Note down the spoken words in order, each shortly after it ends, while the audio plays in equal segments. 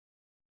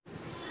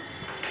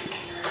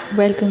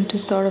Welcome to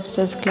Saurav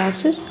Sir's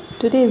classes.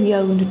 Today we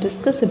are going to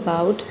discuss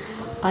about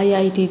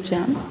IIT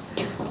JAM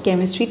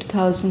Chemistry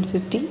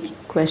 2015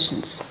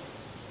 questions.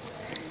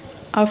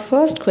 Our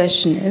first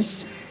question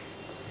is,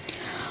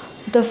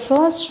 the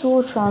first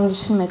row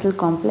transition metal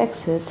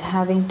complexes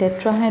having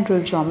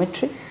tetrahedral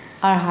geometry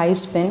are high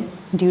spin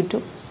due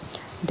to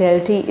del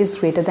T is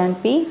greater than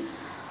P,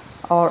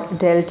 or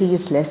del T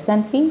is less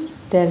than P,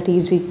 del T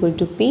is equal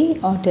to P,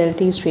 or del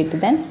T is greater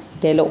than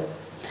del O.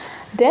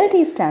 Del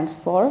T stands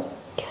for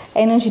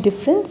energy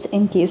difference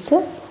in case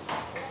of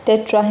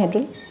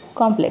tetrahedral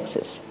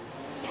complexes.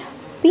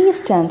 P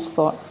stands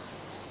for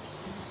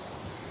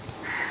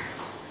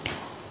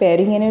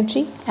pairing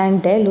energy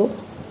and del O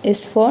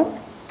is for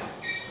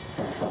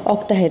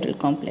octahedral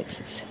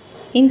complexes.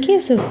 In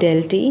case of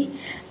del T,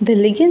 the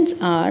ligands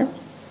are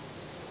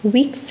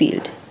weak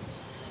field.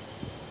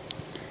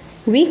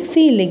 Weak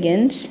field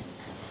ligands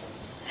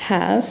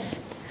have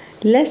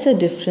lesser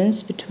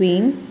difference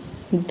between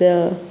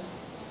the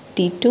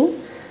T2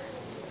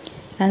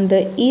 and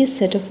the E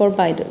set of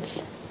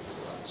orbitals.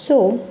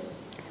 So,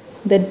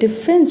 the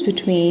difference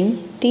between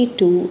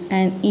T2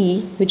 and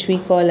E, which we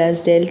call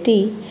as del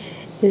T,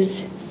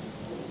 is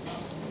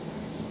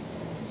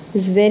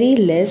very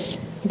less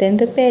than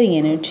the pairing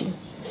energy.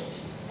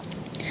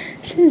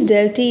 Since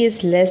del T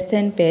is less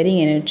than pairing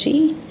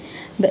energy,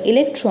 the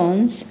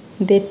electrons,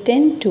 they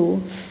tend to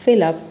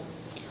fill up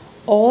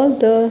all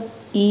the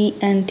E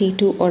and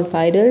T2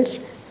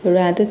 orbitals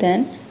rather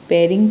than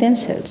pairing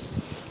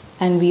themselves.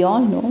 And we all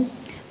know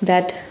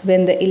that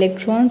when the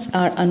electrons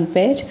are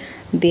unpaired,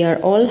 they are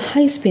all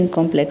high spin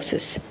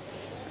complexes.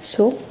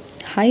 So,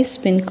 high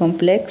spin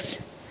complex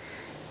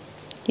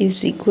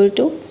is equal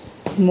to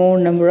more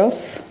number of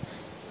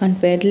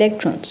unpaired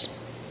electrons.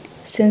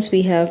 Since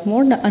we have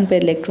more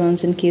unpaired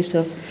electrons in case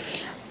of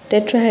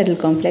tetrahedral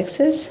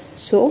complexes,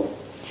 so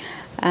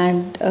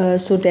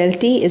del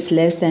T is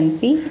less than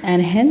P,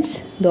 and hence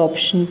the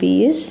option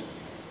B is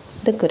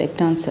the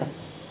correct answer.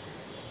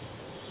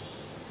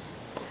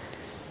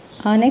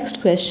 Our next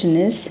question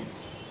is,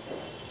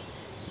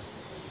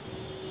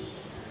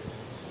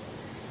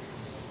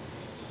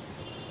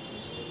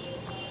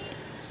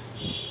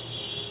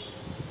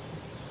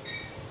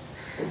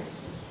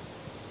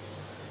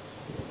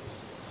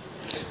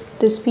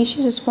 the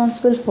species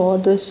responsible for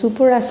the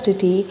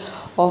superacidity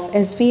of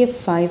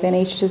SBF5 and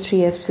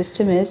H2O3F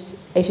system is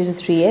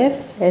H2O3F,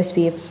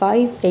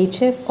 SBF5,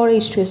 HF, or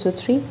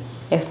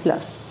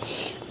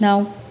H2SO3F+.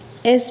 Now,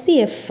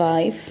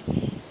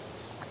 SBF5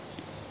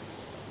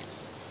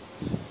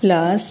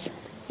 plus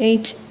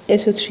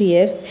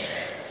HSO3F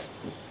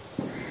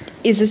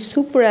is a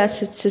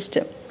superacid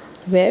system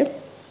where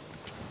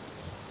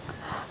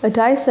a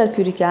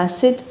disulfuric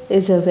acid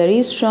is a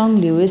very strong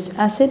Lewis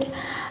acid,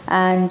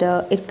 and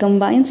it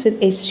combines with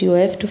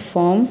H3OF to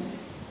form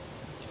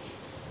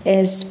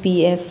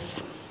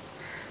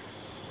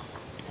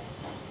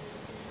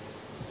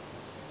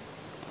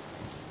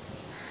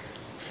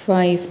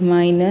SBF5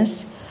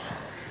 minus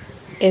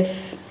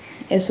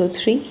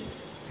FSO3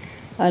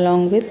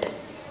 along with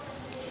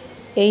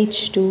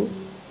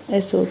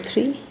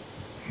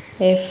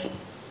H2SO3F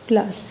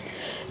plus.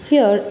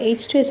 Here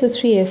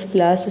H2SO3F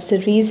plus is the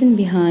reason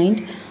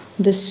behind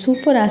the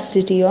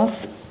superacidity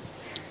of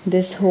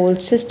this whole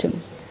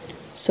system.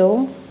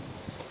 So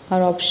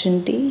our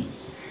option D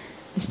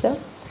is the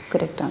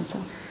correct answer.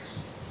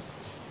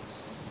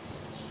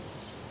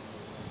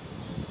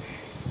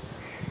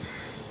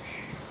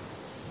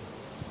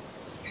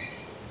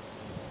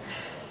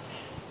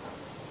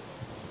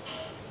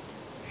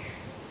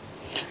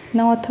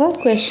 Now our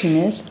third question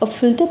is, a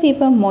filter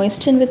paper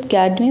moistened with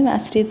cadmium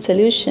acetate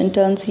solution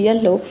turns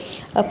yellow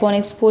upon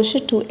exposure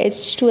to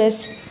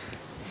H2S.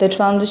 The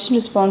transition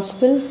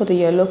responsible for the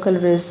yellow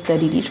color is the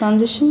DD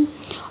transition,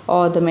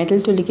 or the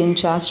metal to ligand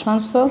charge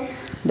transfer,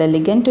 the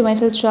ligand to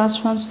metal charge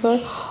transfer,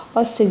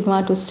 or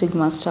sigma to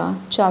sigma star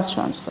charge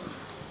transfer.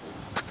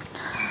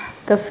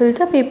 The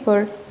filter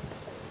paper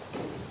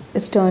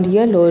is turned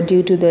yellow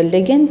due to the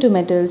ligand to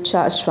metal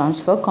charge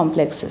transfer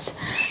complexes.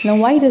 Now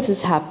why does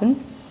this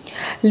happen?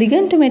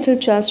 Ligand to metal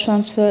charge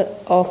transfer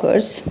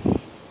occurs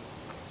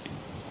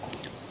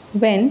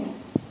when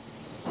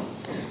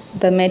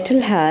the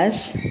metal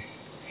has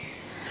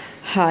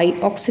high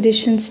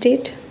oxidation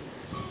state,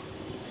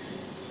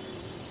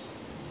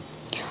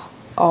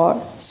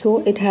 or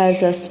so it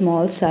has a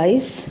small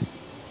size,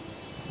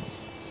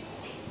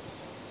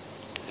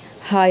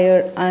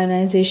 higher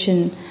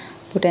ionization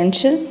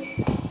potential,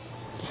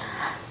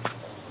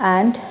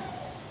 and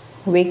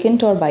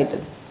vacant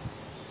orbital.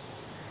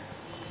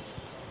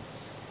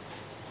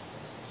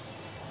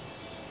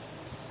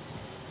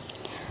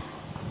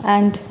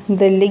 And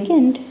the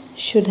ligand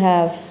should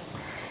have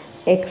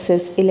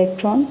excess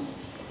electron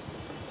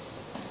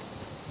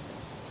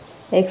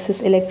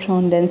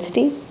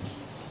density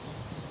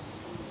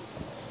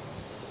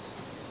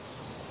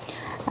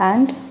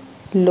and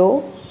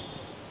low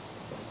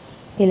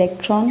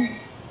electron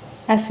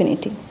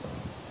affinity.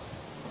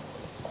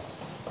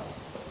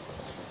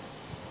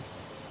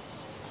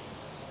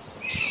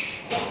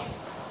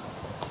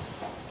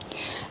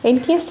 In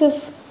case of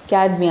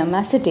cadmium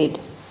acetate,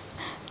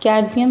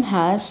 cadmium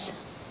has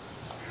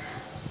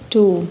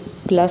 2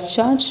 plus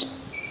charge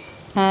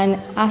and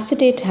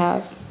acetate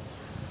have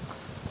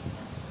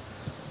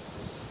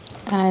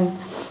an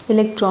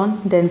electron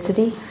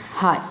density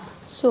high.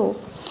 So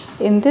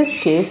in this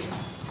case,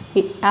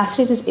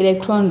 acetate is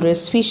electron rich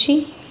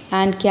species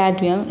and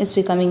cadmium is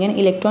becoming an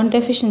electron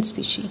deficient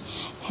species.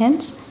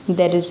 Hence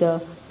there is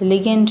a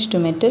ligand to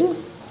metal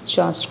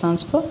charge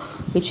transfer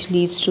which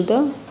leads to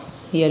the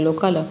yellow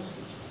color.